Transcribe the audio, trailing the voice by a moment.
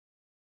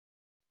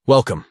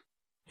Welcome.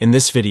 In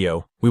this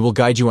video, we will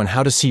guide you on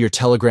how to see your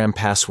Telegram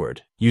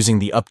password using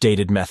the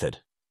updated method.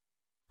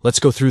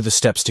 Let's go through the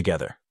steps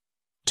together.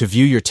 To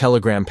view your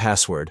Telegram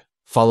password,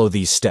 follow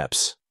these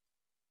steps.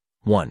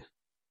 1.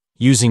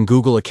 Using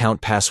Google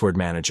Account Password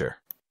Manager.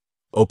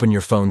 Open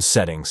your phone's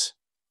settings.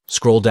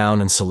 Scroll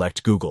down and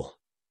select Google.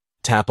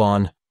 Tap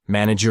on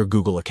Manage your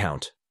Google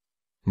account.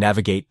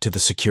 Navigate to the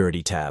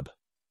Security tab.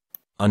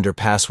 Under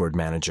Password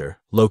Manager,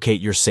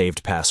 locate your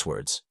saved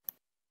passwords.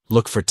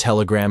 Look for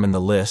Telegram in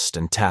the list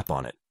and tap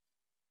on it.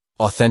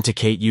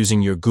 Authenticate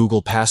using your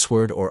Google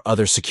password or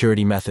other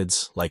security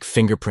methods like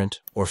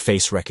fingerprint or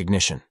face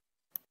recognition.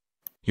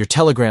 Your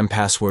Telegram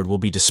password will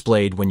be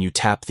displayed when you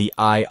tap the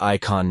eye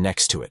icon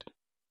next to it.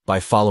 By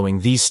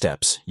following these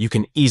steps, you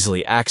can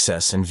easily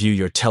access and view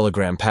your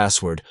Telegram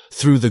password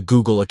through the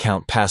Google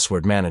Account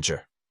Password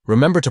Manager.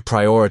 Remember to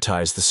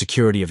prioritize the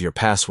security of your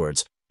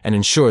passwords and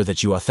ensure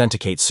that you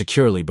authenticate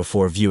securely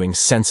before viewing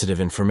sensitive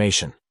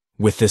information.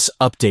 With this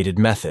updated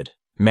method,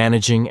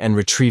 managing and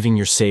retrieving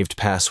your saved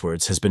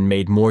passwords has been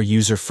made more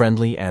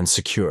user-friendly and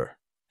secure.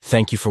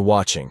 Thank you for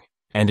watching,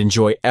 and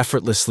enjoy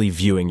effortlessly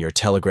viewing your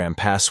Telegram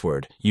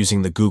password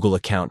using the Google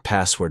Account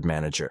Password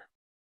Manager.